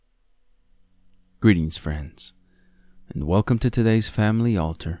Greetings, friends, and welcome to today's Family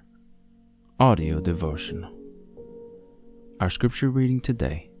Altar audio devotional. Our scripture reading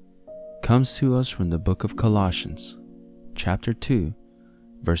today comes to us from the book of Colossians, chapter 2,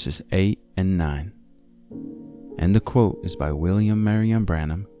 verses 8 and 9. And the quote is by William Marion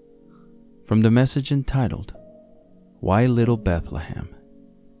Branham from the message entitled, Why Little Bethlehem?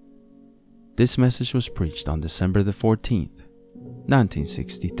 This message was preached on December the 14th,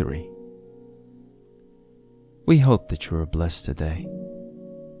 1963. We hope that you are blessed today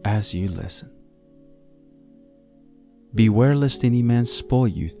as you listen. Beware lest any man spoil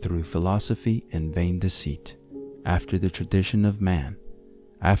you through philosophy and vain deceit, after the tradition of man,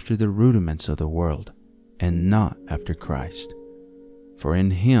 after the rudiments of the world, and not after Christ. For in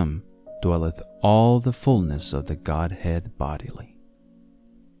him dwelleth all the fullness of the Godhead bodily.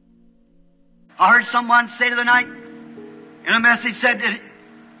 I heard someone say the other night in a message said that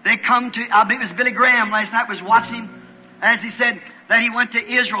they come to, I believe it was Billy Graham last night was watching him, as he said that he went to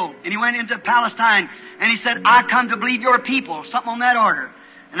Israel and he went into Palestine and he said, I come to believe your people, something on that order.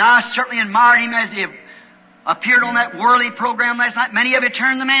 And I certainly admired him as he appeared on that worldly program last night. Many of you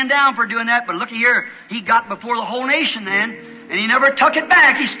turned the man down for doing that, but looky here, he got before the whole nation then, and he never took it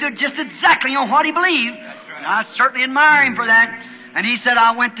back. He stood just exactly on what he believed. And I certainly admire him for that. And he said,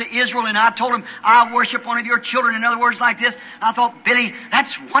 I went to Israel and I told him, I worship one of your children. In other words, like this. I thought, Billy,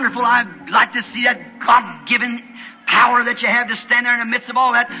 that's wonderful. I'd like to see that God-given power that you have to stand there in the midst of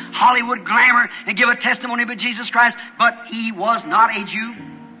all that Hollywood glamour and give a testimony of Jesus Christ. But he was not a Jew.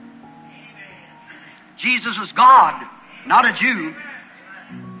 Jesus was God, not a Jew.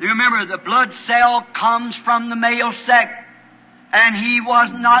 You remember, the blood cell comes from the male sex. And he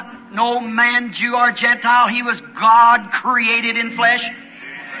was not no man, Jew or Gentile. He was God created in flesh.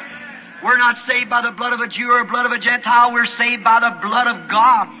 We're not saved by the blood of a Jew or blood of a Gentile. We're saved by the blood of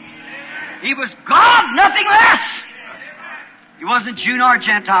God. He was God, nothing less. He wasn't Jew nor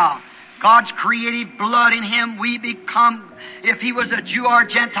Gentile. God's created blood in him. We become, if he was a Jew or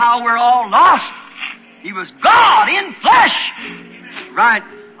Gentile, we're all lost. He was God in flesh. Right.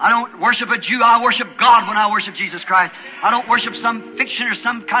 I don't worship a Jew. I worship God when I worship Jesus Christ. I don't worship some fiction or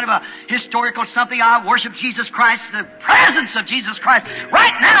some kind of a historical something. I worship Jesus Christ, the presence of Jesus Christ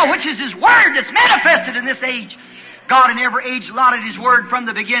right now, which is His Word that's manifested in this age. God in every age allotted His Word from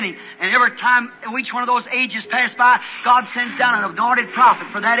the beginning. And every time each one of those ages pass by, God sends down an anointed prophet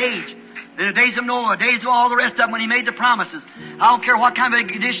for that age. In the days of Noah, the days of all the rest of them when He made the promises. I don't care what kind of a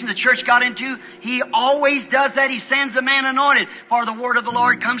condition the church got into, He always does that. He sends a man anointed, for the word of the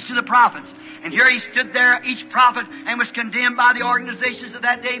Lord comes to the prophets. And here he stood there, each prophet, and was condemned by the organizations of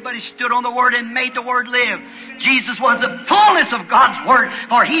that day, but he stood on the word and made the word live. Jesus was the fullness of God's word,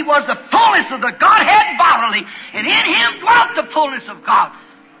 for He was the fullness of the Godhead bodily, and in Him dwelt the fullness of God.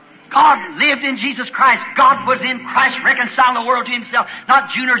 God lived in Jesus Christ. God was in Christ, reconciling the world to Himself. Not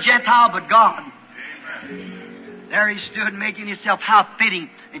Jew nor Gentile, but God. There He stood, making Himself how fitting.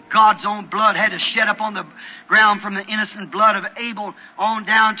 And God's own blood had to shed upon the ground from the innocent blood of Abel on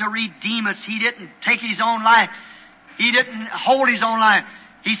down to redeem us. He didn't take His own life. He didn't hold His own life.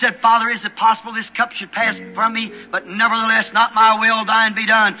 He said, Father, is it possible this cup should pass from me? But nevertheless, not my will, thine be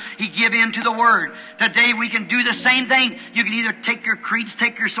done. He give in to the Word. Today we can do the same thing. You can either take your creeds,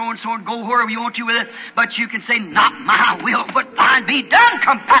 take your so-and-so and go wherever you want to with it. But you can say, not my will, but thine be done.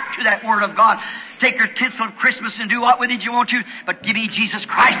 Come back to that Word of God. Take your tinsel of Christmas and do what with it you want to. But give me Jesus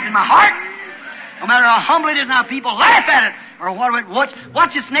Christ in my heart. No matter how humble it is and how people laugh at it, or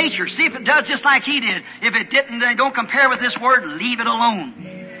what's its nature. See if it does just like He did. If it didn't, then don't compare with this Word. Leave it alone.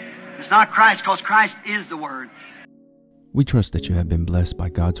 It's not Christ, because Christ is the Word. We trust that you have been blessed by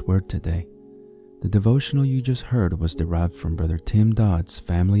God's Word today. The devotional you just heard was derived from Brother Tim Dodd's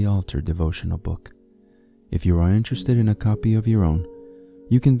Family Altar devotional book. If you are interested in a copy of your own,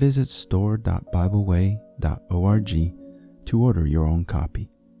 you can visit store.bibleway.org to order your own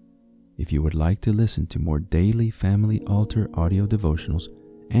copy. If you would like to listen to more daily Family Altar audio devotionals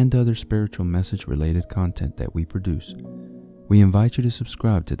and other spiritual message-related content that we produce, we invite you to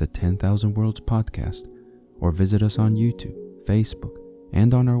subscribe to the 10,000 Worlds podcast or visit us on YouTube, Facebook,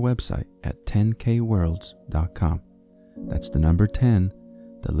 and on our website at 10kworlds.com. That's the number 10,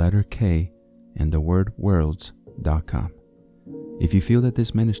 the letter K, and the word worlds.com. If you feel that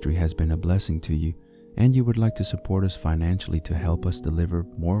this ministry has been a blessing to you and you would like to support us financially to help us deliver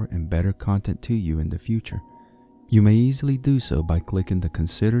more and better content to you in the future, you may easily do so by clicking the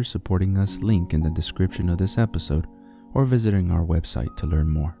Consider Supporting Us link in the description of this episode or visiting our website to learn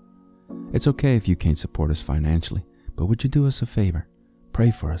more. It's okay if you can't support us financially, but would you do us a favor?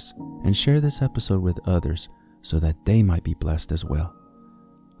 Pray for us and share this episode with others so that they might be blessed as well.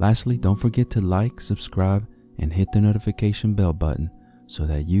 Lastly, don't forget to like, subscribe, and hit the notification bell button so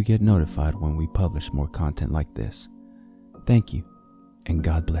that you get notified when we publish more content like this. Thank you, and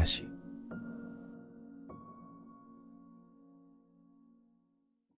God bless you.